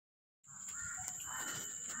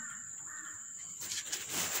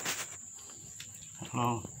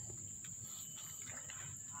Hello.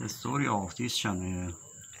 The story of this channel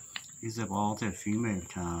is about a female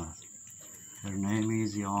cat. Her name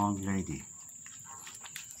is Young Lady.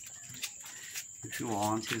 If you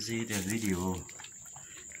want to see the video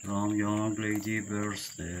from Young Lady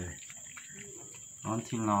birthday,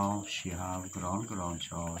 until now she have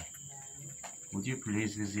grandchild, would you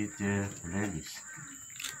please visit the playlist?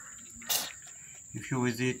 If you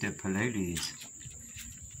visit the playlist,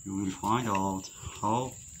 you will find out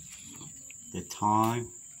how the time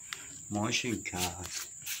motion cat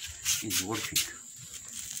is working.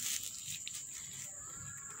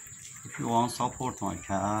 If you want to support my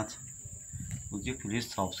cat, would you please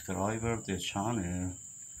subscribe the channel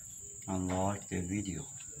and like the video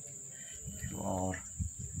if you are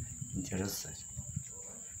interested.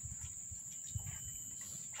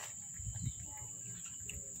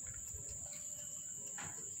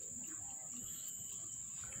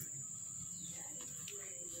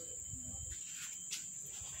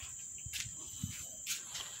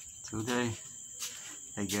 Today,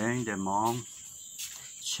 again, the mom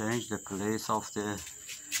changed the place of the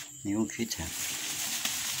new kitten.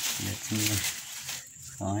 Let me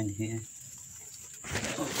find here.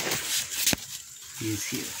 Oh, he's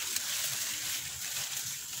here.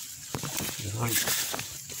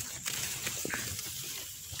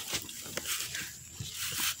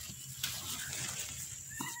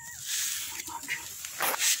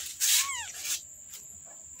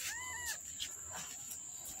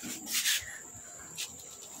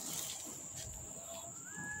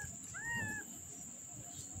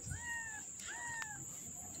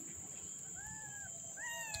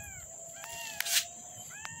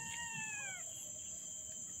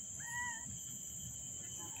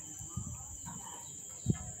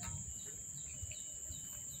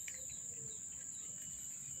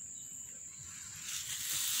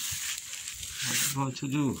 What to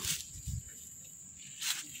do?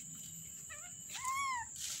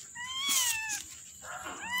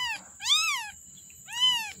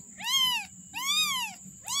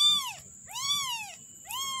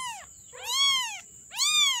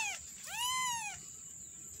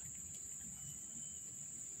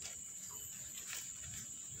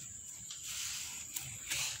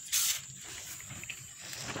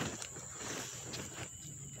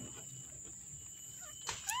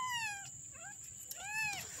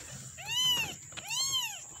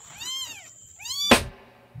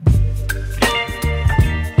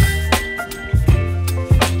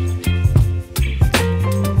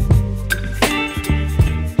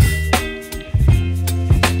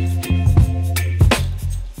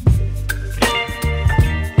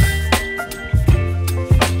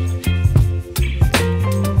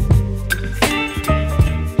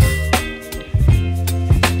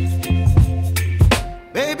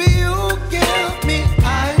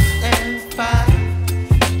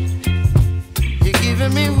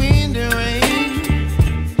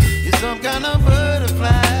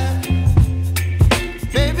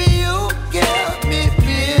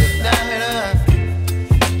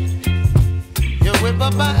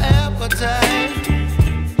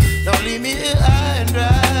 Don't leave me here high and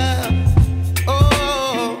dry.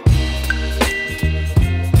 Oh,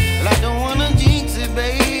 well, I don't wanna jinx it,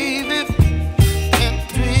 baby, and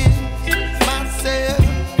twist myself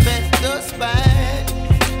at the spine.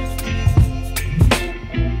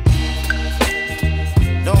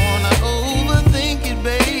 Don't wanna overthink it,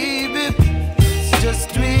 baby. It's just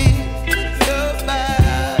twist your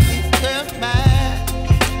body and mine.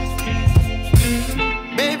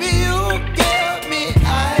 Baby, you give me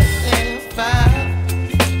ice and fire.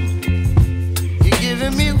 You're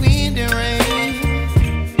giving me wind and rain.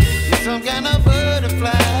 You're some kind of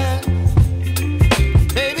butterfly.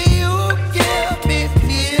 Baby, you give me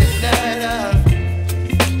midnight.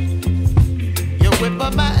 You whip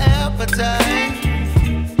up my appetite.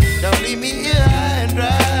 Don't leave me here high and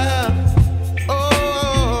dry.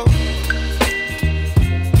 Oh,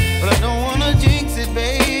 but I don't wanna jinx it,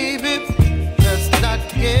 baby. Let's not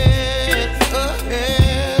get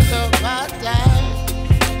ahead of my time.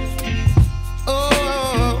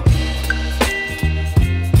 Oh,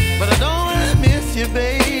 but I don't wanna miss you,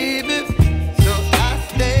 baby. So I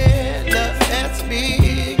stand up and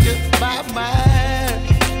speak just my mind.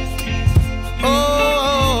 Oh.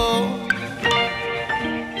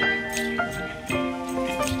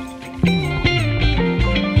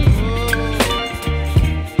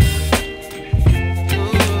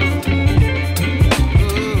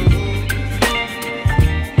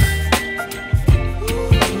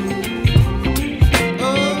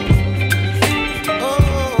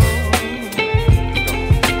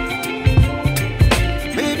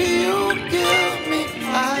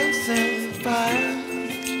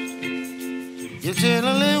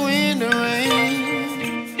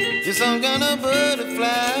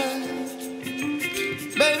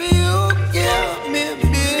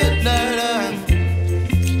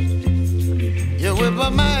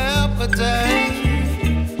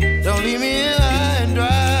 appetite. Don't leave me here high and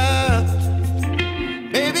dry.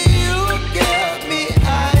 Baby, you give me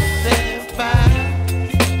ice and fire.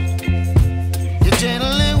 You're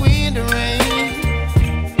gentle and wind and rain.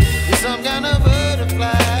 You're some kind of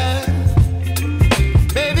butterfly.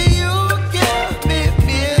 Baby, you give me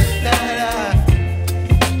midnight.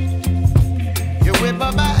 You whip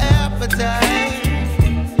up my appetite.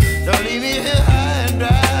 Don't leave me here high and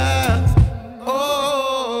dry.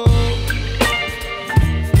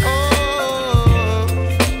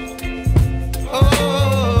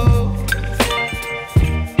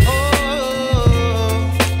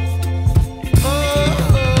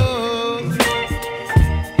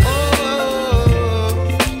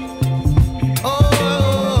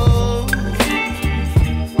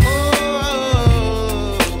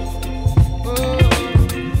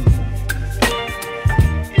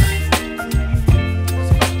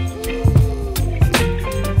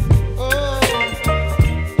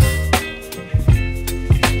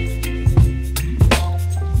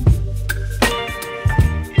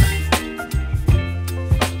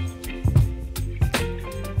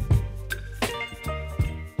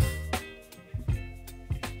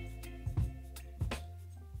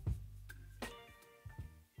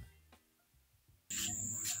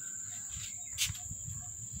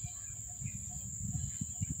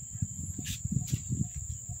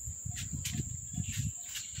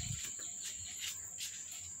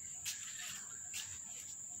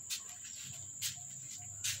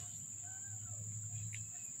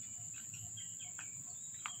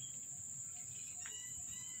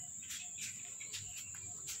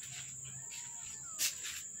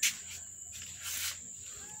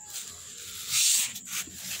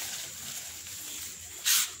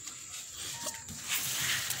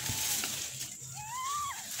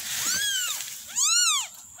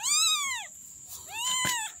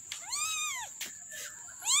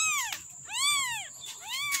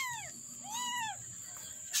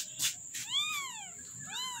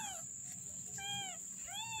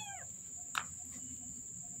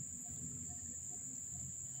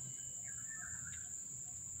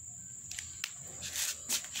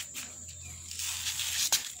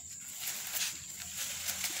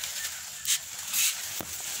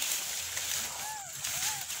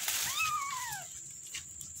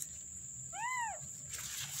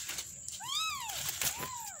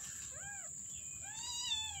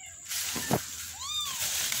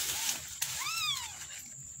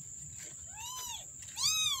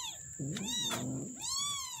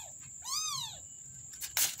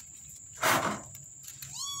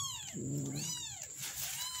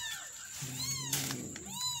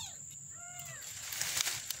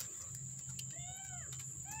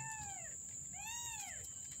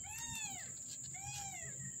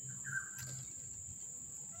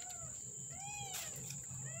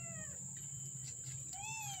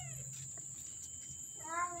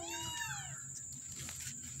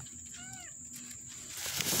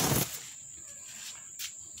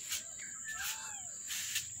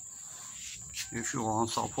 If you want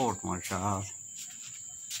support my child,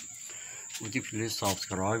 would you please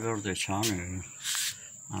subscribe to the channel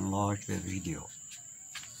and like the video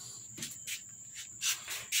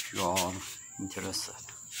if you are interested.